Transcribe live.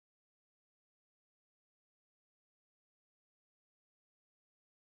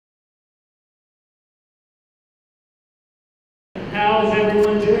How's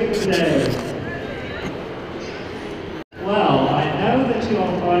everyone doing today? Well, I know that you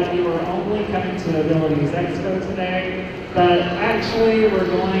all thought you were only coming to Abilities Expo today, but actually we're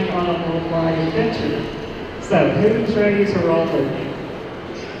going on a worldwide adventure. So who's ready to roll with me?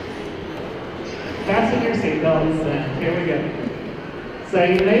 Fasten your seatbelts and here we go. So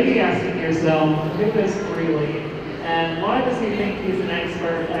you may be asking yourself, who is Cory Lee, and why does he think he's an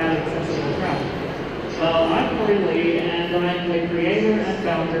expert at accessible travel? Well, I'm Cory Lee, and I'm the creator and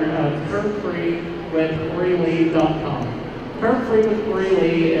founder of CurbFreeWithCoryLee.com. CurbFree with Cory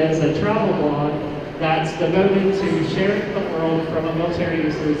Lee is a travel blog that's devoted to sharing the world from a wheelchair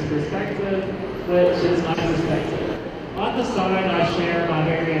user's perspective, which is my perspective. On the side, I share my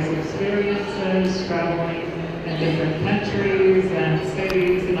various experiences traveling in different countries and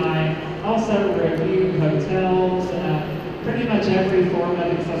cities, and I also review hotels and pretty much every form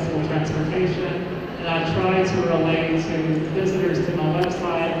of accessible transportation. And I try to relay to visitors to my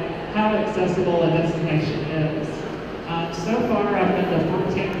website how accessible a destination is. So far, I've been to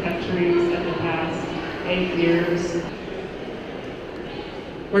 14 countries in the past 8 years.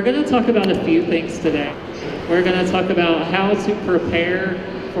 We're going to talk about a few things today. We're going to talk about how to prepare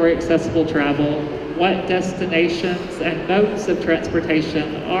for accessible travel, what destinations and modes of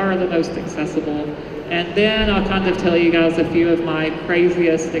transportation are the most accessible, and then I'll kind of tell you guys a few of my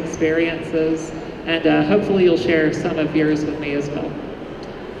craziest experiences, and hopefully you'll share some of yours with me as well.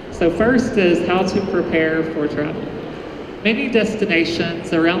 So first is how to prepare for travel. Many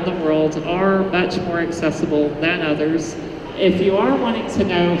destinations around the world are much more accessible than others. If you are wanting to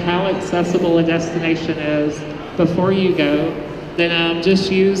know how accessible a destination is before you go, then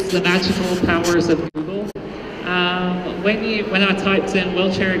just use the magical powers of Google. When I typed in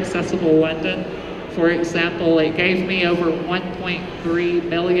wheelchair accessible London, for example, it gave me over 1.3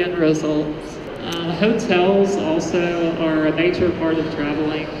 million results. Hotels also are a major part of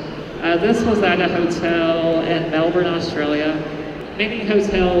traveling. This was at a hotel in Melbourne, Australia. Many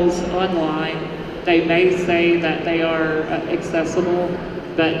hotels online, they may say that they are accessible,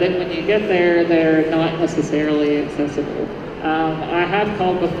 but then when you get there, they're not necessarily accessible. I have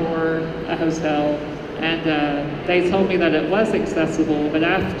called before a hotel, and they told me that it was accessible, but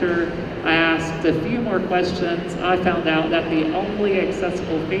after I asked a few more questions, I found out that the only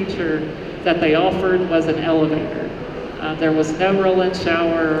accessible feature that they offered was an elevator. There was no roll-in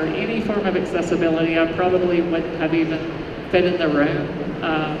shower or any form of accessibility. I probably wouldn't have even fit in the room.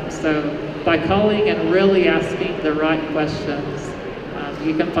 So by calling and really asking the right questions,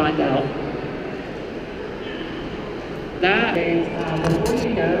 you can find out. Before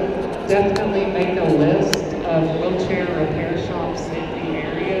you go, definitely make a list of wheelchair repair shops in the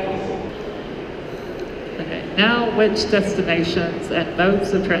area. Okay, now which destinations and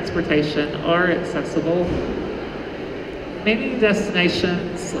modes of transportation are accessible? Many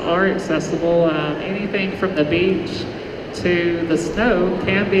destinations are accessible. Anything from the beach to the snow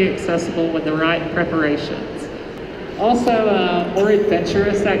can be accessible with the right preparations. Also, more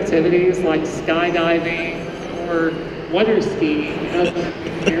adventurous activities like skydiving or water skiing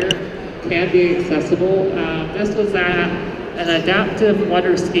here can be accessible. This was at an adaptive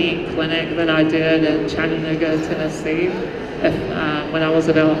water skiing clinic that I did in Chattanooga, Tennessee, when I was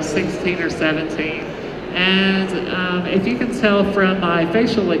about 16 or 17. And if you can tell from my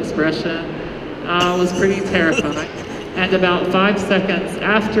facial expression, I was pretty terrified. And about 5 seconds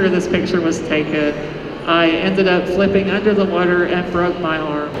after this picture was taken, I ended up flipping under the water and broke my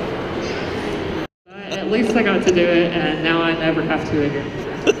arm. But at least I got to do it, and now I never have to again.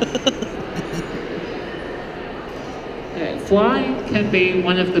 Okay, flying can be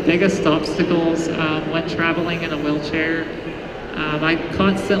one of the biggest obstacles when traveling in a wheelchair. I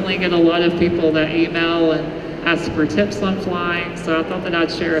constantly get a lot of people that email and ask for tips on flying, so I thought that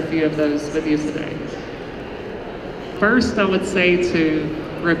I'd share a few of those with you today. First, I would say to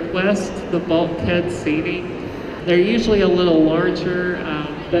request the bulkhead seating. They're usually a little larger,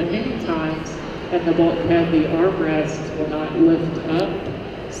 but many times in the bulkhead, the armrest will not lift up.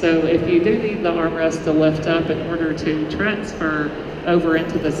 So if you do need the armrest to lift up in order to transfer over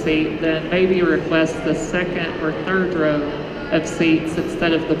into the seat, then maybe request the second or third row of seats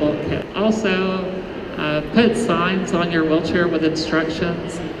instead of the bulkhead. Also, put signs on your wheelchair with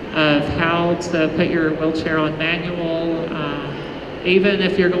instructions of how to put your wheelchair on manual. Even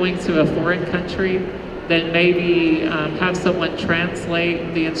if you're going to a foreign country, then maybe have someone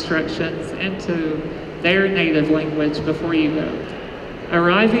translate the instructions into their native language before you go.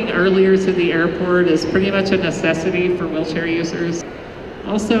 Arriving earlier to the airport is pretty much a necessity for wheelchair users.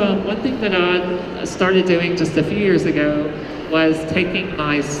 Also, one thing that I started doing just a few years ago was taking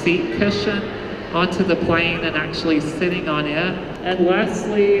my seat cushion onto the plane and actually sitting on it. And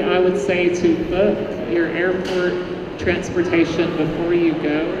lastly, I would say to book your airport transportation before you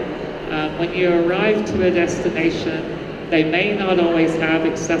go. When you arrive to a destination, they may not always have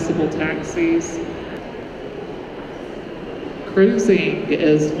accessible taxis. Cruising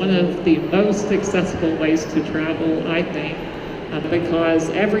is one of the most accessible ways to travel, I think, because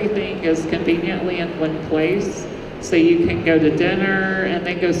everything is conveniently in one place. So you can go to dinner and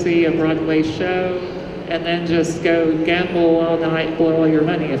then go see a Broadway show and then just go gamble all night, blow all your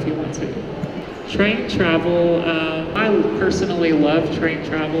money if you want to. Train travel, I personally love train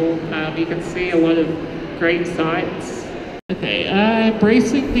travel. You can see a lot of great sights. Okay,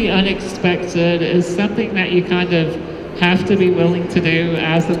 embracing the unexpected is something that you kind of have to be willing to do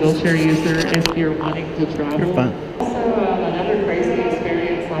as a wheelchair user if you're wanting to travel. Also, another crazy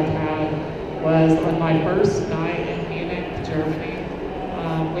experience I've had was on my first night in Munich, Germany.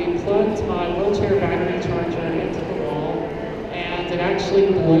 We plugged my wheelchair battery charger into the wall and it actually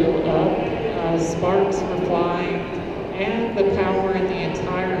blew up. Sparks were flying and the power in the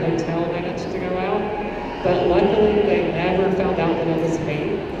entire hotel managed to go out. But luckily they never found out that it was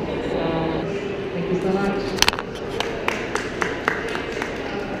me. Thank you so much.